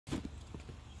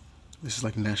This is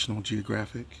like National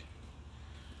Geographic,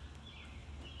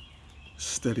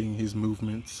 studying his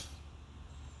movements,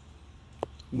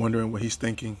 wondering what he's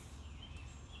thinking.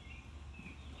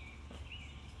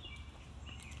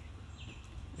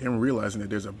 And realizing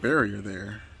that there's a barrier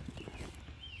there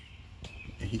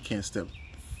and he can't step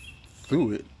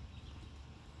through it.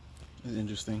 It's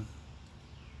interesting.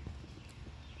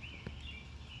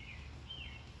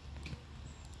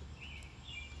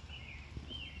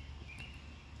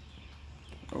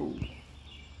 Oh.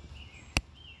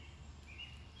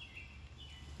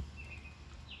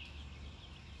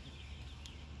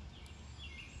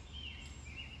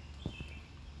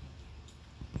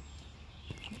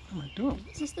 What am I doing?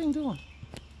 What's this thing doing?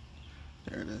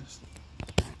 There it is.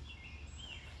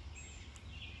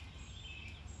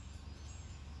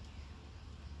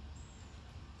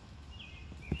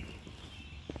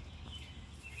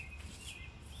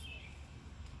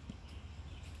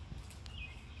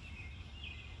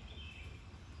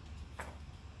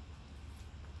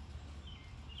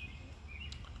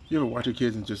 You ever watch your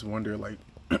kids and just wonder, like,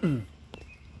 if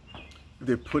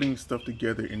they're putting stuff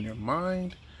together in their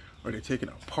mind, or they're taking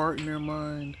it apart in their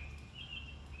mind?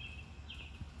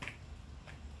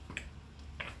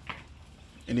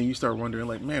 And then you start wondering,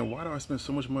 like, man, why do I spend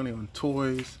so much money on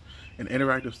toys and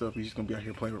interactive stuff? He's just gonna be out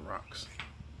here playing with rocks.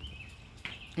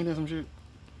 Ain't that some shit?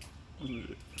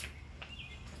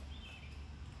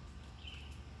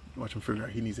 Watch him figure out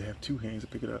he needs to have two hands to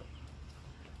pick it up.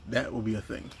 That will be a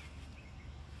thing.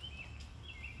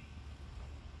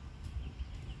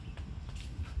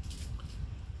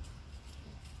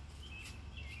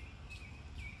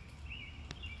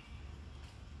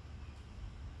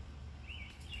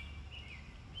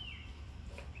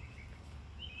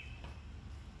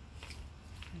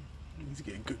 He's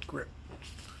getting good grip.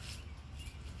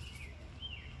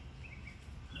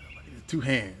 Look at it. Two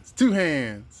hands. Two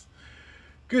hands.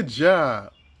 Good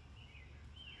job.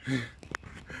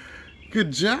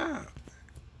 Good job.